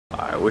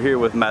right, we're here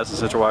with Madison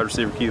Central wide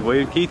receiver Keith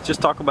Williams. Keith,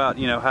 just talk about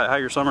how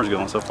your summer's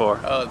going so far.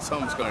 The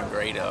summer's going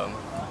great.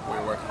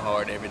 We're working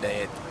hard every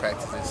day at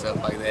practice and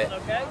stuff like that.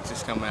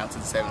 Just coming out to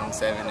the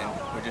 7-on-7,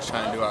 and we're just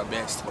trying to do our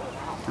best.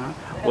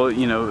 Well,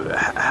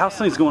 how's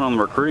things going on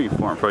the recruiting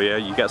front for you?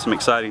 You got some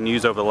exciting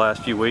news over the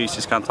last few weeks.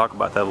 Just kind of talk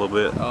about that a little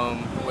bit.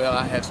 Well,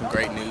 I had some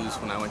great news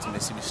when I went to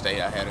Mississippi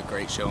State. I had a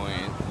great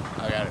showing.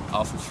 I got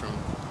offers from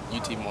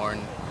UT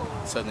Martin,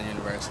 Southern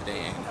University,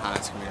 and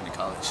Hines Community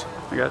College.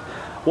 Okay.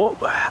 Well,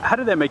 how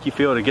did that make you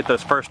feel to get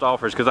those first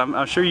offers? Because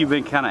I'm sure you've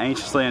been kind of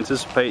anxiously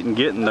anticipating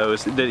getting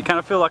those. Did it kind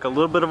of feel like a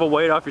little bit of a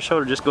weight off your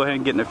shoulder just go ahead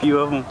and getting a few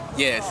of them?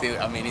 Yes,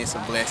 I mean, it's a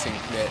blessing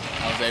that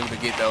I was able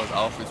to get those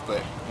offers,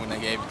 but when they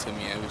gave it to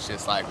me, it was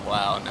just like,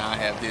 wow, now I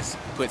have this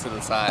put to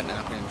the side, now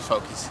I can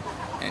focus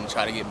and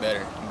try to get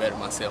better and better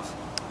myself.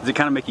 Does it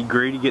kind of make you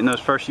greedy getting those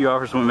first few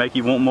offers when it make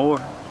you want more?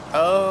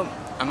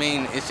 I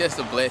mean, it's just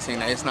a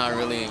blessing. It's not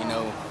really,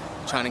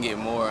 trying to get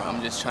more.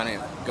 I'm just trying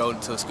to go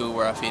to a school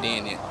where I fit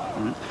in.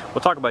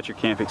 Well, talk about your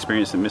camp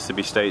experience at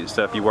Mississippi State and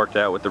stuff. You worked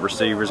out with the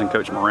receivers and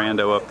Coach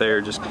Mirando up there.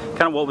 Just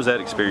kind of what was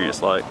that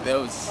experience like? That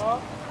was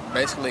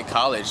basically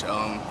college.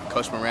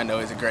 Coach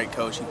Mirando is a great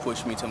coach. He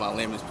pushed me to my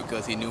limits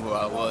because he knew who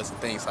I was and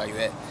things like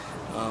that.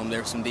 There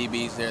were some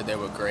DBs there that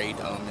were great.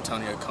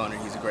 Antonio Conner,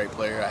 he's a great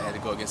player. I had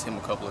to go against him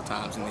a couple of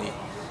times, and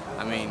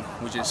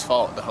we just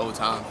fought the whole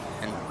time.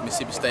 And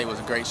Mississippi State was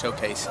a great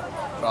showcase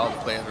for all the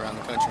players around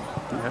the country.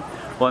 Okay.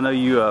 Well, I know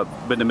you've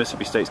been to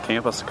Mississippi State's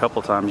campus a couple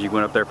of times. You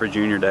went up there for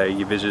Junior Day.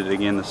 You visited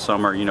again this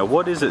summer.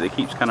 What is it that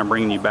keeps kind of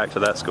bringing you back to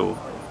that school?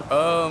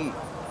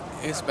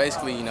 It's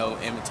basically,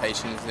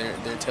 invitations.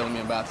 They're telling me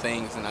about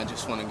things, and I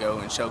just want to go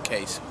and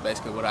showcase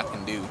basically what I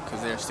can do,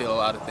 because there's still a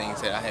lot of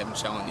things that I haven't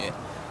shown yet.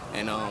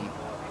 And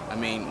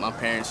my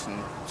parents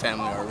and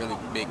family are really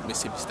big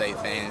Mississippi State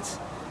fans,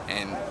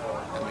 and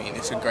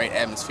it's a great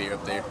atmosphere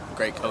up there,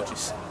 great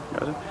coaches.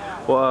 Got it.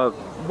 Well,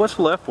 what's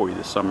left for you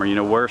this summer?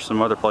 Where are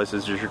some other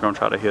places that you're going to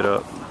try to hit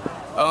up?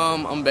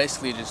 I'm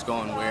basically just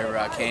going wherever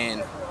I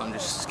can. I'm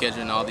just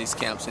scheduling all these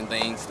camps and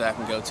things that I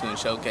can go to and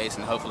showcase,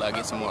 and hopefully I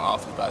get some more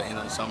offers by the end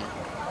of the summer.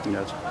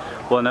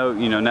 Gotcha. Well, I know,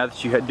 now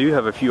that you do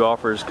have a few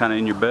offers kind of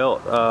in your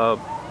belt,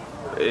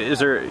 is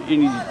there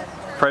any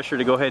pressure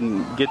to go ahead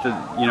and get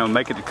the,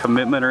 make it a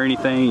commitment or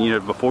anything,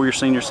 before your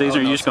senior season,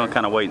 or are you just going to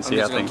kind of wait and see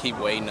how things? I'm just going to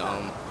keep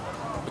waiting,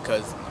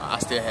 because I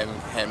still haven't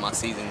had my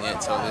season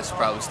yet, so there's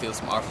probably still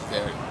some offers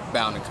that are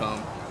bound to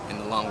come in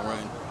the long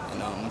run,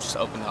 and I'm just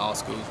open to all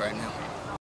schools right now.